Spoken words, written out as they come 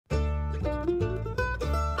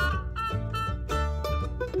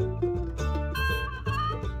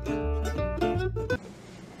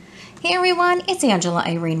Hey everyone, it's Angela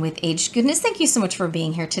Irene with Aged Goodness. Thank you so much for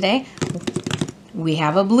being here today. We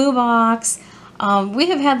have a blue box. We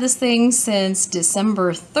have had this thing since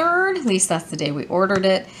December 3rd, at least that's the day we ordered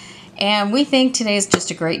it. And we think today is just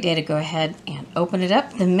a great day to go ahead and open it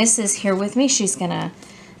up. The miss is here with me. She's gonna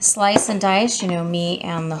slice and dice, you know, me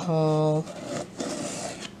and the whole,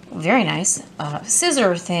 very nice,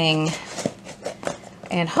 scissor thing.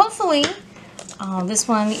 And hopefully this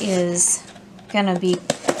one is gonna be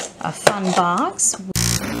a fun box.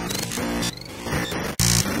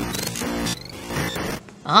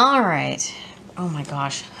 All right. Oh my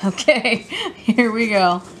gosh. Okay, here we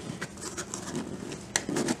go.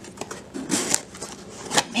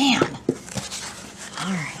 Man.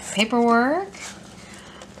 All right, paperwork.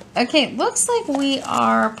 Okay, looks like we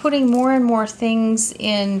are putting more and more things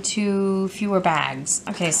into fewer bags.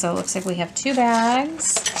 Okay, so it looks like we have 2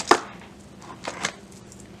 bags.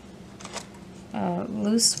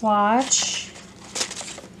 Loose watch.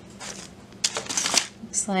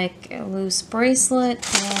 Looks like a loose bracelet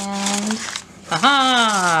and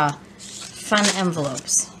aha! Fun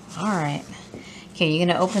envelopes. All right. Okay, you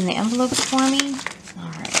gonna open the envelopes for me? All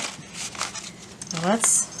right. So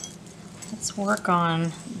let's work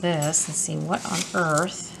on this and see what on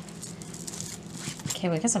earth. Okay,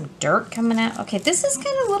 we got some dirt coming out. Okay, this is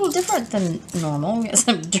kind of a little different than normal. We got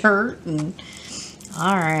some dirt and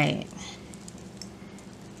all right.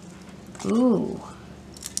 Ooh.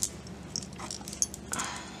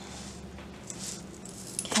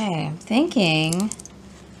 Okay, I'm thinking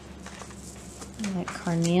like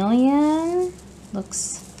carnelian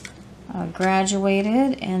looks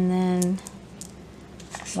graduated, and then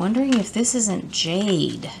wondering if this isn't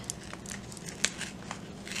jade.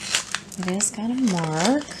 It is got a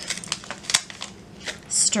mark.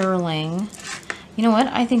 Sterling. You know what?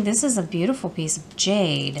 I think this is a beautiful piece of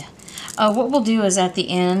jade. What we'll do is at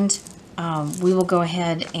the end, we will go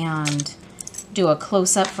ahead and do a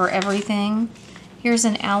close-up for everything. Here's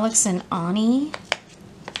an Alex and Ani.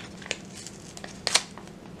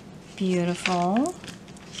 Beautiful.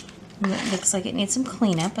 It looks like it needs some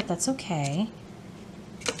cleanup, but that's okay.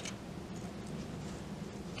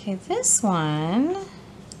 Okay, this one.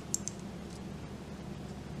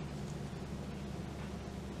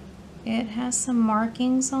 It has some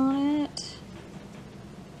markings on it.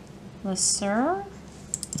 Lesser.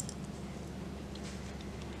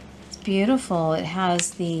 It's beautiful. It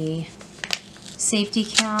has the safety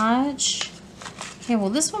catch. Okay, well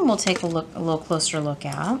this one we'll take a little closer look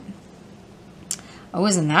at. Oh,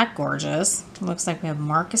 isn't that gorgeous? It looks like we have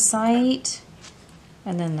marcasite,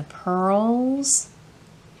 and then the pearls.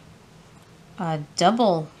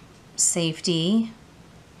 Double safety.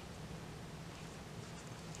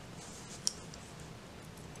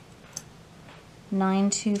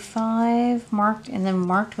 $925 marked, and then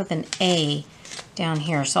marked with an A down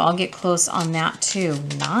here, so I'll get close on that too.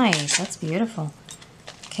 Nice, that's beautiful.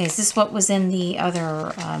 Okay, is this what was in the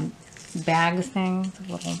other bag thing?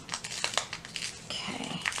 The little.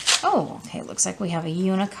 Okay. Oh, okay. Looks like we have a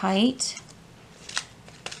unikite.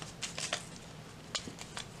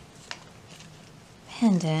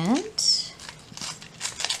 Pendant.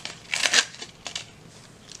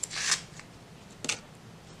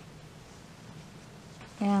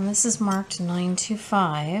 And this is marked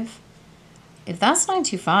 925. If that's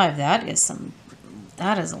 925, that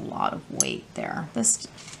is a lot of weight there. This,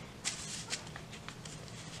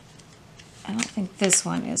 I don't think this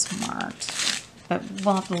one is marked, but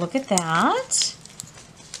we'll have to look at that.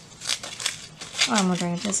 Oh, I'm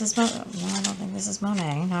wondering if this is Monet. No, I don't think this is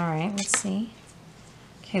Monet. All right, let's see.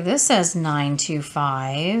 Okay, this says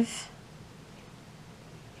 925.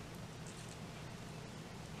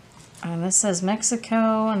 And this says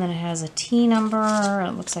Mexico, and then it has a T number.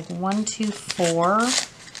 It looks like 124.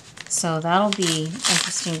 So that'll be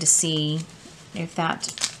interesting to see if that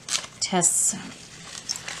tests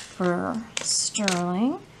for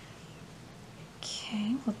sterling.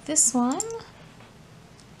 Okay, well this one.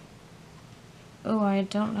 Oh, I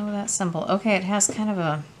don't know that symbol. Okay, it has kind of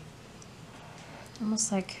a,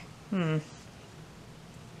 almost like, I'm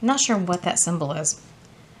not sure what that symbol is,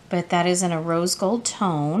 but that is in a rose gold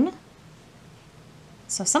tone.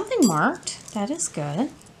 So something marked, that is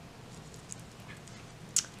good.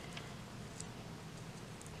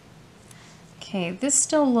 Okay, this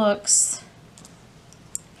still looks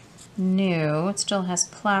new. It still has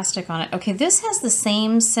plastic on it. Okay, this has the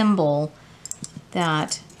same symbol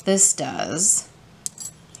that this does.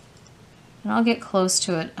 And I'll get close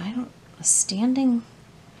to it. A standing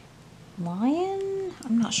lion?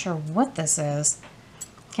 I'm not sure what this is.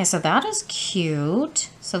 Okay, so that is cute.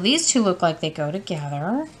 So these two look like they go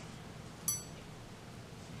together.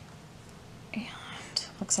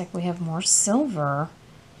 looks like we have more silver.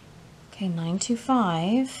 Okay,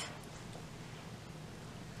 925.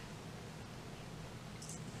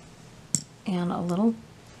 And a little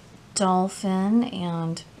dolphin,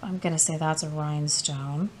 and I'm going to say that's a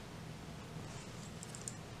rhinestone.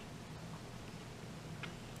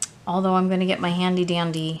 Although I'm going to get my handy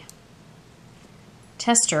dandy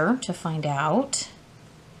tester to find out.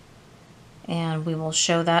 And we will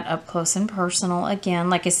show that up close and personal. Again,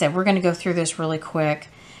 like I said, we're going to go through this really quick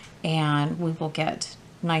and we will get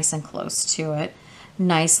nice and close to it.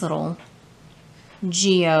 Nice little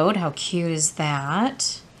geode. How cute is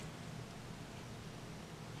that?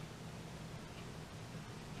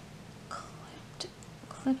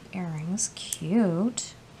 Clip earrings.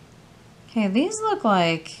 Cute. Okay, these look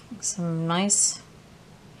like some nice...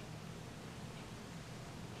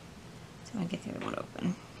 So I get the other one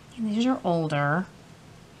open. And these are older.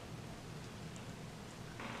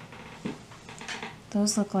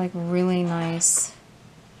 Those look like really nice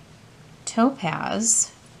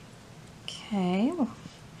topaz. Okay,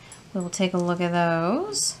 we will take a look at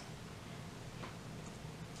those.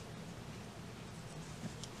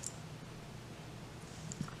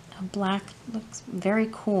 A black looks very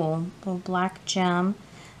cool. Little black gem.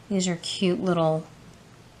 These are cute little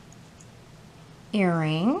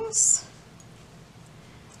earrings.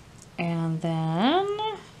 And then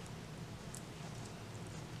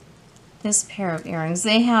this pair of earrings,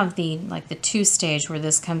 they have the like the two stage where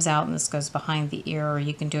this comes out and this goes behind the ear, or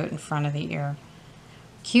you can do it in front of the ear.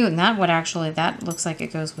 Cute, and that would actually, that looks like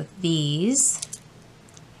it goes with these.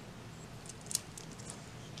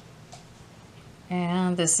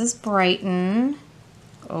 And this is Brighton.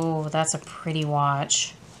 Oh, that's a pretty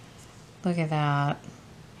watch. Look at that.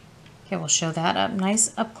 Okay, we'll show that up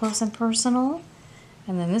nice up close and personal.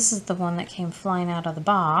 And then this is the one that came flying out of the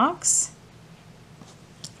box.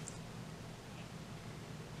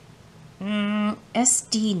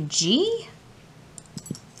 SDG?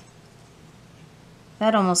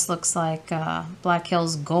 That almost looks like Black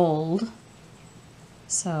Hills Gold.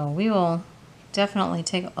 So we will definitely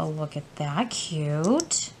take a look at that.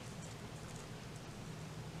 Cute.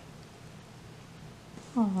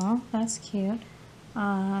 Oh, that's cute.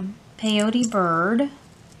 Peyote bird.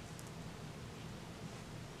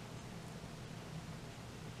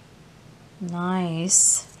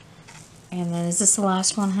 Nice. And then is this the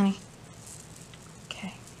last one, honey?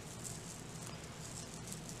 Okay.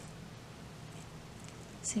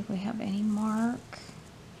 Let's see if we have any mark.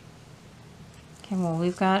 Okay, well,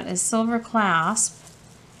 we've got a silver clasp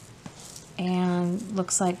and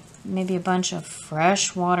looks like maybe a bunch of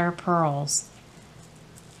freshwater pearls.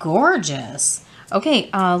 Gorgeous. Okay,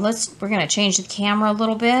 we're gonna change the camera a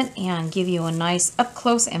little bit and give you a nice up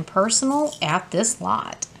close and personal at this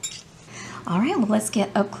lot. All right, well, let's get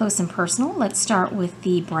up close and personal. Let's start with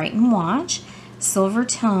the Brighton watch, silver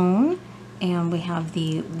tone, and we have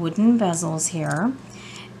the wooden bezels here.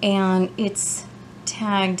 And it's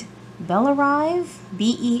tagged Bellerive,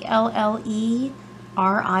 B-E-L-L-E-R-I-V-E.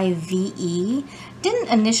 Didn't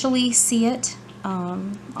initially see it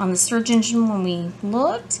on the search engine when we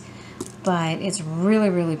looked, but it's really,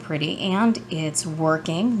 really pretty, and it's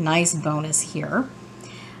working. Nice bonus here.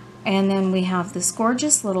 And then we have this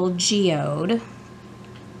gorgeous little geode.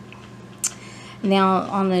 Now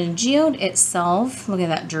on the geode itself, look at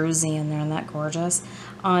that druzy in there, and that gorgeous.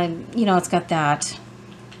 You know, it's got that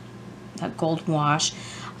gold wash.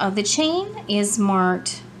 The chain is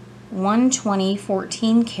marked 120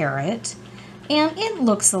 14 karat, and it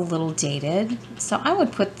looks a little dated. So I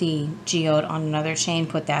would put the geode on another chain,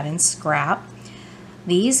 put that in scrap.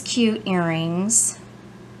 These cute earrings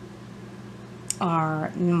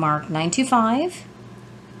are marked 925,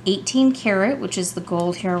 18 karat, which is the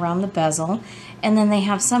gold here around the bezel, and then they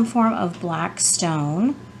have some form of black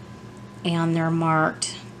stone, and they're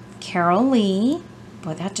marked Carol Lee.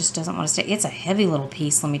 Boy, that just doesn't want to stay. It's a heavy little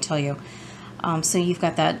piece, let me tell you. So you've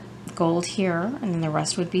got that gold here, and then the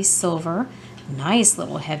rest would be silver. Nice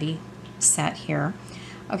little heavy set here.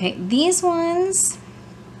 Okay, these ones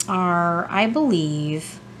are, I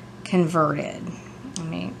believe, converted. Let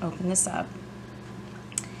me open this up.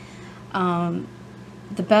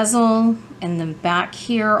 The bezel and the back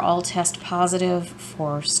here all test positive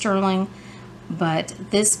for sterling, but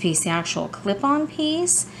this piece, the actual clip-on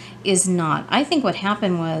piece, is not. I think what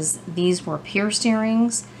happened was these were pierced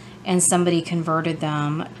earrings and somebody converted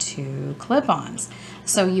them to clip-ons.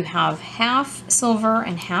 So you have half silver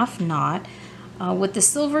and half not. With the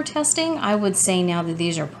silver testing, I would say now that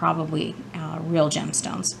these are probably real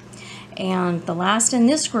gemstones. And the last in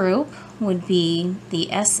this group would be the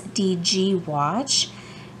SDG watch.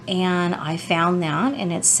 and I found that,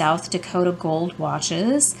 and it's South Dakota Gold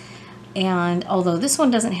watches. And although this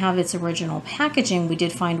one doesn't have its original packaging, we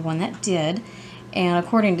did find one that did. And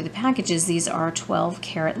according to the packages, these are 12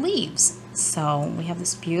 karat leaves. So we have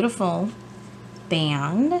this beautiful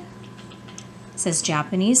band. It says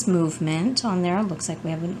Japanese movement on there. Looks like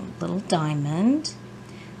we have a little diamond.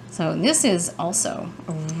 So this is also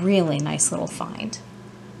a really nice little find.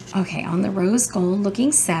 Okay, on the rose gold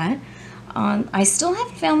looking set, I still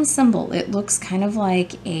haven't found the symbol. It looks kind of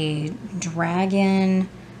like a dragon,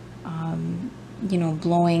 you know,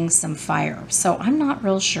 blowing some fire. So I'm not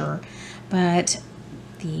real sure, but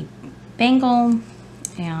the bangle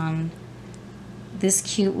and this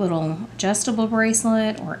cute little adjustable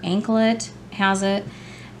bracelet or anklet has it,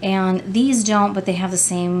 and these don't, but they have the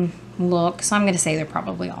same look. So I'm going to say they're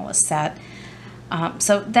probably all a set.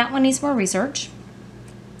 So that one needs more research.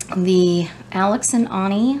 The Alex and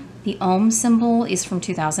Ani, the Ohm symbol, is from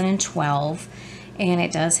 2012, and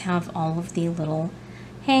it does have all of the little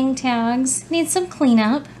hang tags. Needs some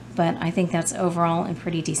cleanup, but I think that's overall in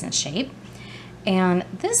pretty decent shape. And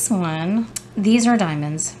this one, these are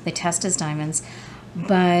diamonds. They test as diamonds,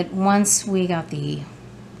 but once we got the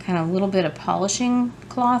kind of little bit of polishing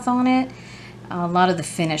cloth on it, a lot of the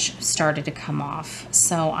finish started to come off.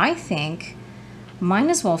 So I think might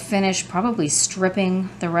as well finish probably stripping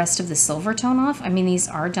the rest of the silver tone off. I mean, these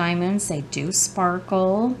are diamonds. They do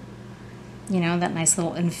sparkle. You know, that nice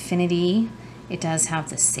little infinity. It does have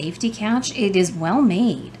the safety catch. It is well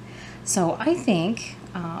made. So I think,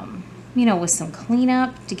 you know, with some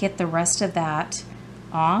cleanup to get the rest of that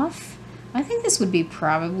off, I think this would be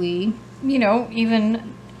probably, you know,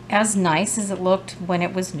 even as nice as it looked when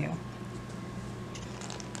it was new.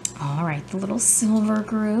 All right, the little silver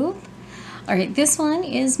group. All right, this one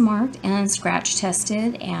is marked and scratch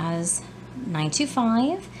tested as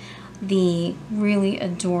 925. The really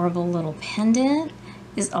adorable little pendant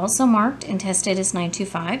is also marked and tested as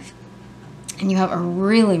 925. And you have a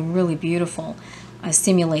really, really beautiful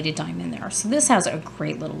simulated diamond there. So this has a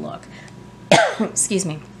great little look. Excuse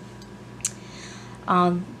me.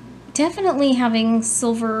 Definitely having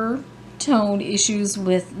silver tone issues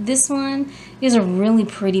with this one. Is a really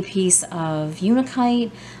pretty piece of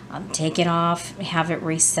Unakite. Take it off, have it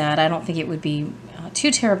reset. I don't think it would be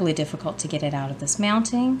too terribly difficult to get it out of this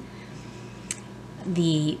mounting.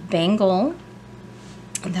 The bangle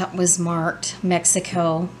that was marked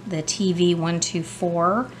Mexico, the TV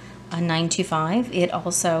 124 925, it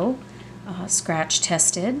also scratch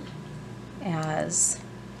tested as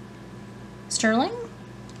sterling.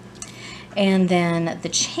 And then the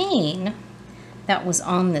chain that was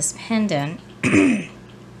on this pendant,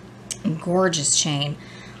 gorgeous chain,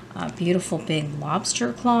 beautiful big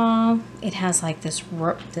lobster claw. It has like this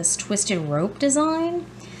twisted rope design,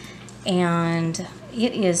 and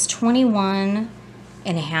it is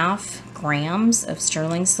 21.5 grams of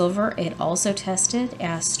sterling silver. It also tested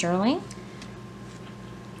as sterling,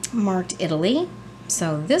 marked Italy.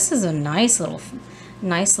 So this is a nice little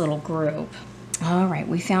group. All right,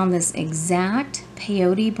 we found this exact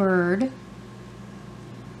peyote bird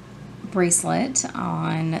bracelet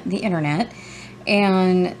on the internet,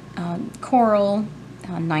 and coral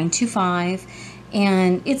 925,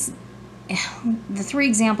 and it's the three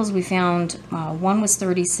examples we found. One was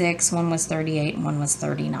 36, one was 38, and one was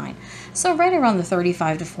 39. So right around the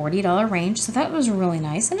 $35 to $40 range. So that was really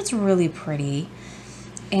nice, and it's really pretty.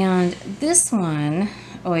 And this one,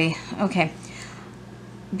 okay,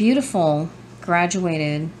 beautiful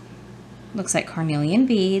graduated, looks like carnelian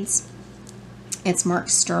beads. It's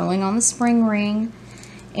marked sterling on the spring ring,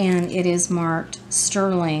 and it is marked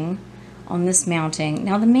sterling on this mounting.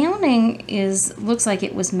 Now the mounting looks like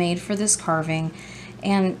it was made for this carving,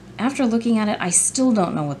 and after looking at it, I still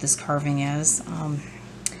don't know what this carving is. I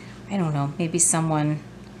don't know, maybe someone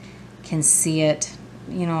can see it.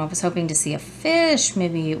 You know, I was hoping to see a fish,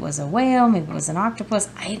 maybe it was a whale, maybe it was an octopus.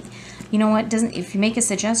 You know what, if you make a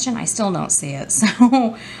suggestion, I still don't see it.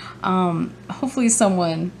 So hopefully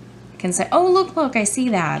someone can say, oh, look, I see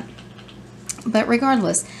that. But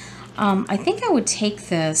regardless, I think I would take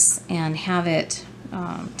this and have it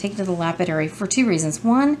take it to the lapidary for two reasons.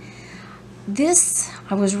 One, this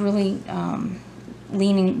I was really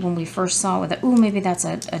leaning when we first saw it with it, ooh, maybe that's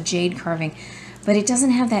a jade carving, but it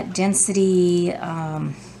doesn't have that density,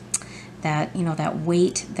 that, you know, that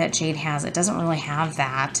weight that jade has. It doesn't really have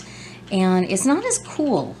that, and it's not as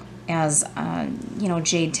cool as you know,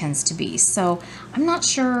 jade tends to be. So I'm not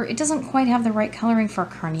sure, it doesn't quite have the right coloring for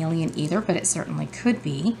carnelian either, but it certainly could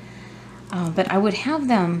be. But I would have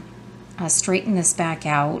them straighten this back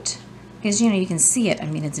out, because, you know, you can see it. I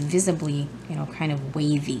mean, it's visibly, you know, kind of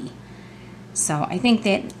wavy. So I think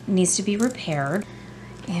that needs to be repaired.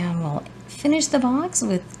 And we'll finish the box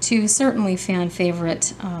with two certainly fan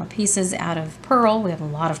favorite pieces out of pearl. We have a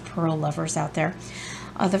lot of pearl lovers out there.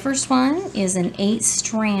 The first one is an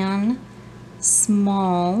 8-strand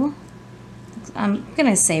small, I'm going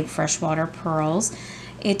to say freshwater pearls.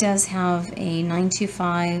 It does have a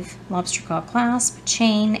 925 lobster claw clasp,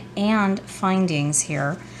 chain, and findings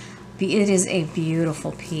here. It is a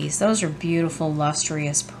beautiful piece. Those are beautiful,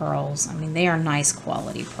 lustrous pearls. I mean, they are nice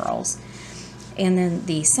quality pearls. And then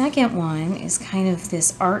the second one is kind of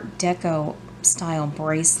this Art Deco style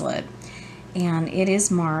bracelet. And it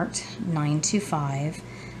is marked 925,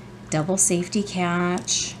 double safety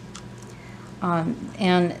catch.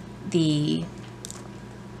 And these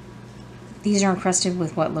are encrusted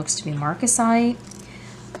with what looks to be marcasite.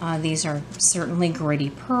 These are certainly gritty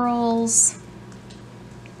pearls.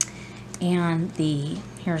 And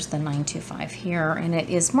here's the 925 here, and it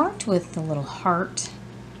is marked with the little heart,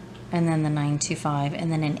 and then the 925,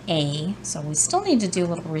 and then an A. So we still need to do a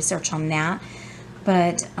little research on that.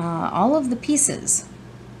 But all of the pieces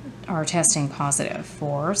are testing positive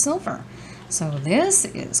for silver. So this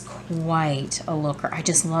is quite a looker. I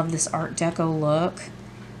just love this Art Deco look.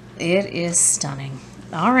 It is stunning.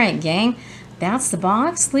 All right, gang. That's the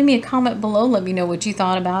box. Leave me a comment below. Let me know what you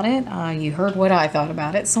thought about it. You heard what I thought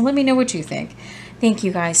about it, so let me know what you think. Thank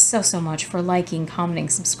you guys so much for liking, commenting,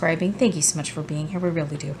 subscribing. Thank you so much for being here. We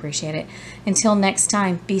really do appreciate it. Until next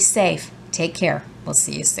time, be safe. Take care. We'll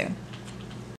see you soon.